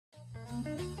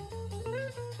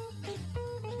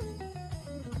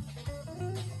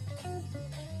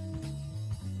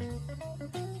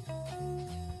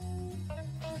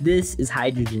This is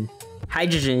Hydrogen.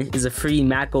 Hydrogen is a free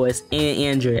macOS and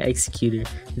Android executor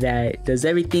that does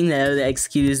everything that other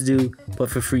executors do, but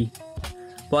for free.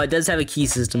 Well, it does have a key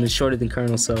system. It's shorter than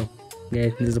kernel, so yeah,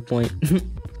 there's a point.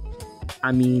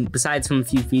 I mean, besides from a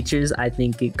few features, I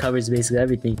think it covers basically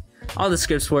everything. All the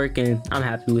scripts work, and I'm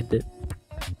happy with it.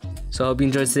 So I hope you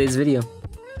enjoyed today's video.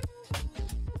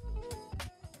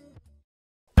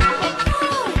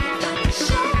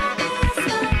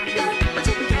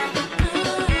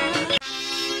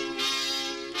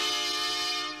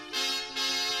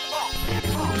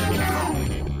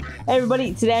 Hey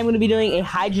everybody, today I'm going to be doing a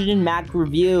Hydrogen Mac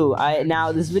review.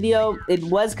 Now this video, it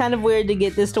was kind of weird to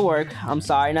get this to work. I'm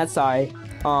sorry, not sorry.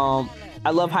 I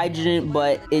love Hydrogen,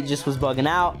 but it just was bugging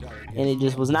out and it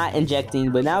just was not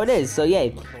injecting, but now it is. So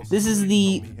yay, this is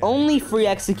the only free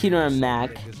executor on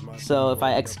Mac. So if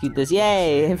I execute this,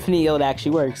 yay, infinite yield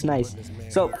actually works, nice.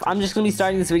 So I'm just going to be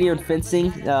starting this video in fencing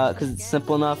because it's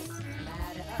simple enough.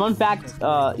 Fun fact,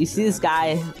 you see this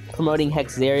guy promoting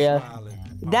Hexaria?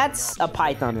 That's a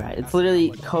Python rat. It's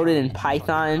literally coded in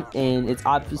Python and it's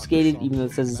obfuscated even though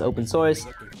it says it's open source.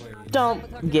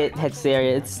 Don't get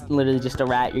Hexaria. It's literally just a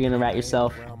rat. You're gonna rat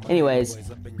yourself. Anyways,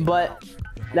 but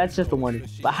that's just a warning.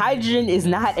 But Hydrogen is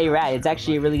not a rat. It's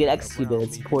actually a really good executor.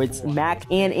 It supports Mac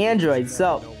and Android.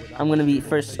 So I'm gonna be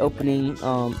first opening.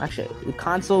 Actually, the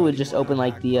console would just open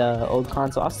like the old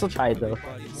console. I'll still try it though.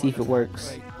 See if it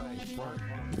works.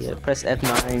 Yeah, press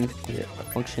F9. Yeah,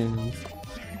 function.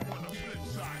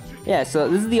 Yeah, so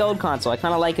this is the old console. I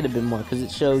kind of like it a bit more because it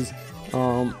shows,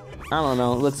 I don't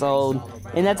know, it looks old.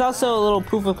 And that's also a little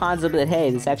proof of concept that,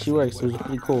 hey, this actually works. It was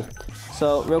pretty cool.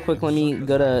 So, real quick, let me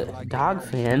go to Dog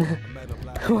Fan.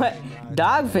 What?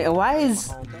 Dog Fan? Why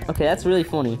is... Okay, that's really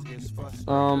funny. There's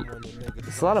a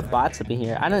lot of bots up in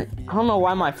here. I don't know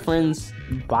why my friend's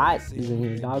bot is in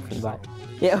here. Dog Fan bot.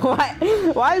 Yeah,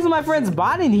 why is my friend's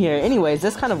bot in here? Anyways,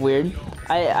 that's kind of weird.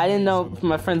 I didn't know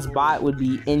my friend's bot would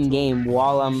be in-game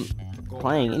while I'm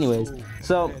playing. Anyways,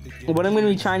 so what I'm going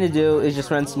to be trying to do is just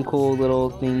run some cool little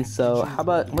things. So how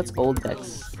about, what's old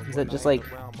Dex? Is that just like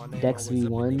Dex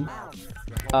V1?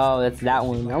 Oh, that's that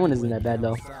one. That one isn't that bad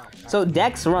though. So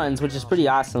Dex runs, which is pretty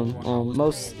awesome.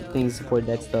 Most things support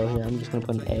Dex though. Here, I'm just going to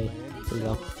put an A. There we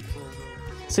go.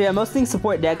 So yeah, most things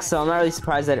support Dex, so I'm not really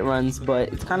surprised that it runs, but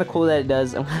it's kind of cool that it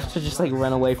does. I'm going to have to just like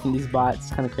run away from these bots. It's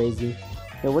kind of crazy.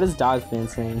 Yeah, what is Dog Fan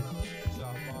saying?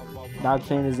 Dog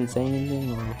Fan isn't saying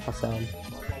anything? Oh, how sad.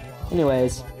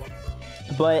 Anyways,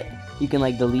 but you can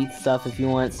like delete stuff if you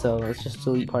want, so let's just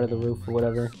delete part of the roof or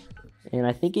whatever. And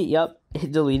I think it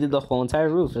deleted the whole entire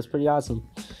roof. That's pretty awesome.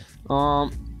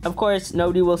 Of course,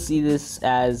 nobody will see this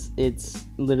as it's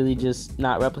literally just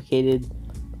not replicated.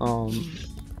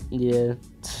 Yeah.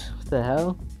 What the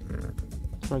hell?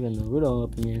 I'm getting Naruto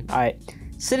up in here. Alright.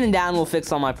 Sitting down will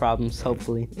fix all my problems,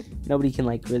 hopefully. Nobody can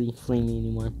like really flame me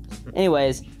anymore.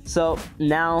 Anyways, so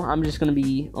now I'm just gonna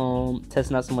be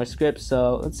testing out some more scripts.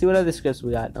 So let's see what other scripts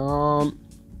we got. Does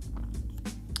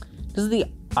the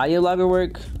audio logger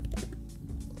work?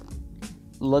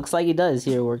 Looks like it does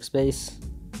here, workspace.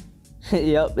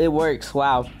 Yep, it works.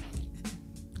 Wow.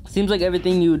 Seems like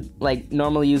everything you would like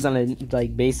normally use on a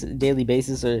like daily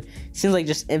basis, or seems like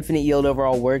just infinite yield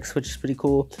overall works, which is pretty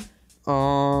cool.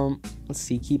 Let's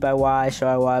see, keep IY, show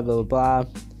IY, blah blah blah,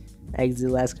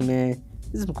 exit last command.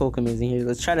 There's some cool commands in here.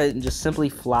 Let's try to just simply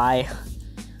fly.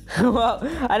 Well,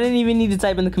 I didn't even need to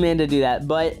type in the command to do that,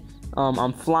 but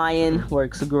I'm flying,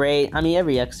 works great. I mean,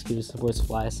 every executor supports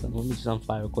fly, so let me just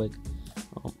unfly real quick.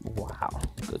 Wow,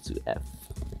 go to F,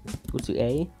 go to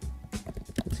A,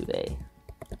 go to A,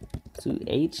 to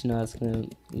H. No, it's gonna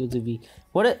go to B.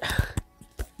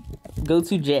 Go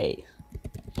to J.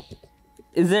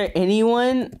 Is there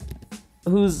anyone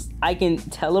who's I can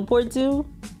teleport to?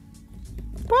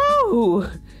 Bro!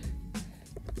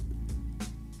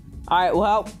 Alright,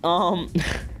 well, I'm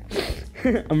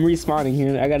respawning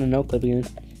here. I got a no clip again.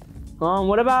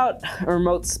 What about a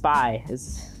remote spy?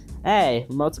 Hey,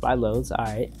 remote spy loads.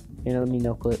 Alright. Here, let me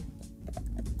no clip.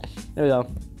 There we go.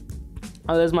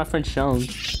 Oh, there's my friend Sean.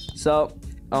 So,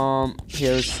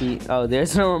 here, let's see. Oh,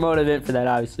 there's no remote event for that,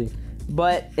 obviously.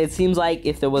 But it seems like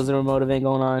if there was a remote event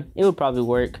going on, it would probably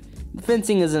work.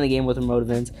 Fencing isn't a game with remote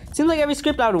events. It seems like every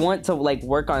script I would want to like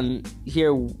work on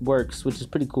here works, which is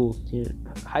pretty cool. Here,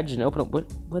 Hydrogen, open up.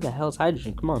 What the hell is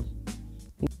Hydrogen? Come on.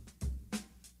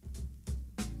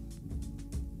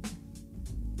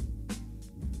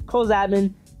 Close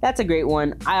admin. That's a great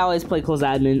one. I always play close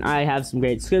admin. I have some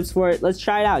great scripts for it. Let's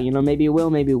try it out. You know, maybe it will,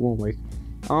 maybe it won't work.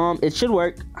 It should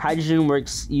work. Hydrogen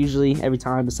works usually every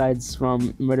time, besides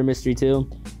from Murder Mystery 2,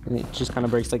 and it just kind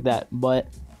of breaks like that. But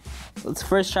let's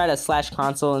first try to slash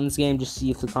console in this game, just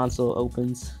see if the console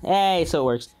opens. Hey, so it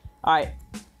works. All right,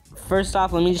 first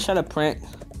off, let me just try to print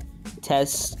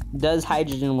test. Does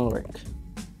hydrogen work?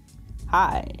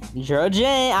 Hydrogen.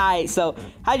 All right, so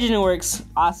hydrogen works.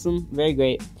 Awesome, very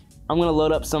great. I'm gonna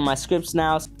load up some of my scripts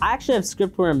now. I actually have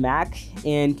scriptware Mac,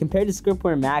 and compared to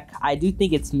scriptware Mac, I do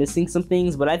think it's missing some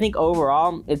things, but I think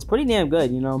overall it's pretty damn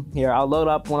good, you know. Here, I'll load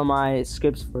up one of my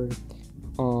scripts for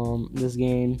this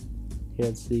game. Here,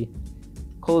 let's see.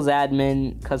 Close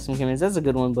admin, custom commands. That's a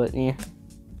good one, but yeah.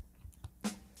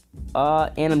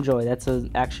 Anim Joy. That's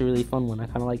actually really fun one. I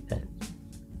kind of like that.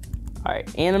 All right,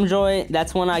 Anim Joy.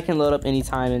 That's one I can load up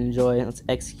anytime and enjoy. Let's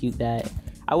execute that.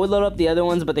 I would load up the other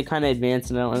ones, but they're kind of advanced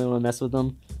and I don't really want to mess with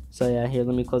them. So yeah, here,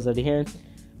 let me close out of here.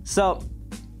 So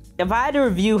if I had to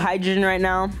review hydrogen right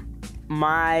now,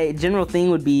 my general thing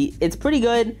would be it's pretty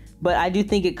good, but I do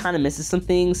think it kind of misses some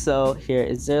things. So here,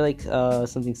 is there like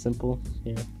something simple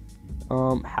here?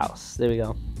 House. There we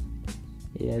go.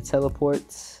 Yeah,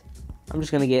 teleports. I'm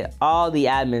just gonna get all the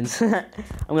admins.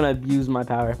 I'm gonna abuse my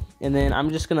power, and then I'm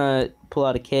just gonna pull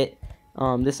out a kit.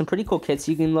 There's some pretty cool kits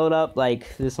you can load up,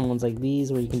 like there's some ones like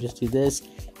these where you can just do this.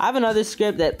 I have another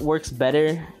script that works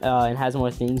better and has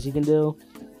more things you can do,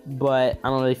 but I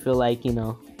don't really feel like, you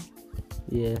know.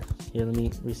 Yeah, here, let me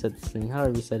reset this thing. How do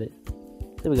I reset it?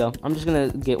 There we go. I'm just gonna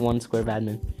get one square of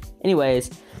admin.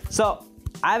 Anyways, so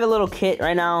I have a little kit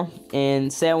right now,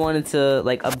 and say I wanted to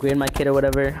like upgrade my kit or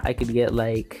whatever, I could get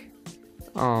like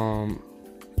one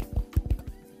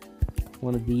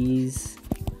of these.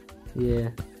 Yeah.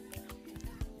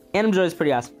 Anim Joy is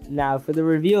pretty awesome. Now for the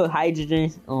review of hydrogen,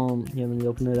 here, let me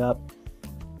open it up.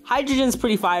 Hydrogen's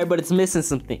pretty fire, but it's missing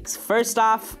some things. First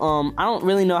off, I don't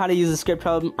really know how to use the script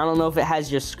hub. I don't know if it has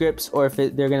your scripts or if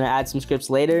they're gonna add some scripts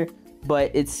later,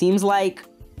 but it seems like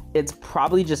it's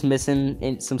probably just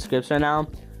missing some scripts right now.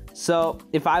 So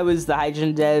if I was the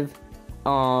hydrogen dev,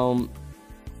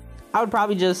 I would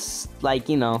probably just like,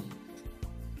 you know,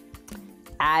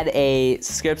 add a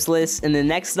scripts list. And then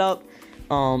next up,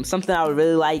 something I would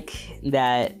really like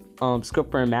that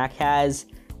scriptware Mac has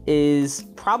is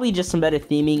probably just some better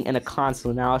theming and a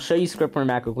console. Now I'll show you scriptware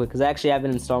Mac real quick because I actually have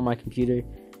it installed on my computer.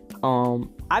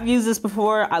 I've used this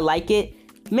before. I like it.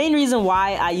 Main reason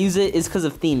why I use it is because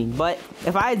of theming. But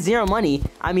if I had zero money,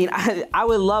 I mean, I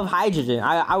would love hydrogen.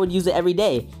 I would use it every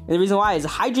day. And the reason why is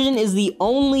hydrogen is the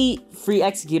only free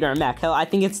executor on Mac. Hell, I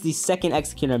think it's the second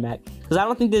executor on Mac. Because I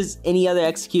don't think there's any other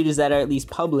executors that are at least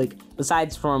public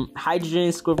besides from hydrogen,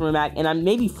 scriptware Mac, and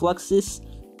maybe Fluxus.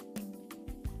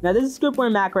 Now this is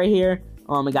scriptware Mac right here.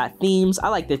 It got themes. I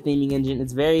like their theming engine.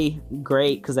 It's very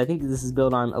great because I think this is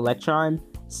built on Electron.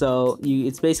 So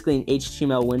it's basically an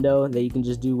HTML window that you can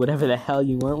just do whatever the hell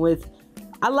you want with.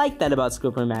 I like that about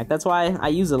scriptware Mac. That's why I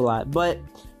use it a lot. But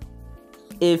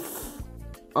if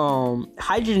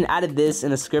hydrogen added this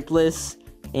in a script list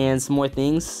and some more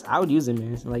things, I would use it,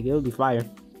 man. Like, it would be fire.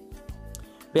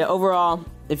 But yeah, overall,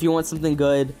 if you want something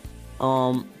good,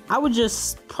 I would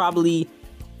just probably,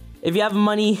 if you have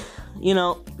money, you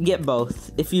know, get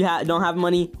both. If you don't have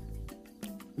money,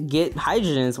 get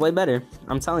hydrogen. It's way better.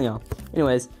 I'm telling y'all.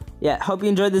 Anyways, yeah, hope you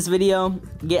enjoyed this video.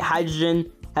 Get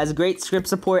hydrogen. Has great script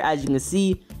support, as you can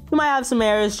see. You might have some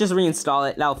errors. Just reinstall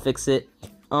it. That'll fix it.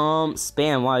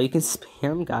 Spam. Wow, you can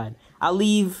spam. God. I'll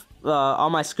leave all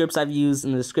my scripts I've used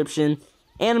in the description.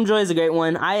 Anim Joy is a great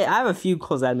one. I have a few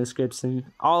close admin scripts, and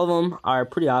all of them are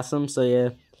pretty awesome. So yeah.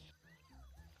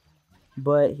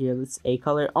 But here, let's A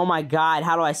color. Oh my God,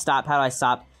 how do I stop? How do I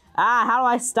stop? How do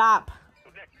I stop?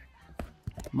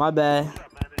 My bad.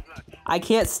 I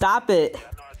can't stop it.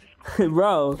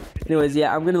 Bro. Anyways,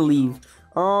 yeah, I'm gonna leave.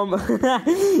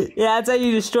 Yeah, that's how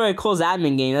you destroy a close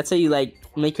admin game. That's how you, like,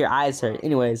 make your eyes hurt.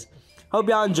 Anyways, hope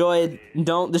y'all enjoyed.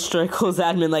 Don't destroy close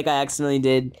admin like I accidentally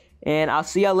did. And I'll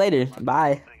see y'all later.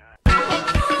 Bye.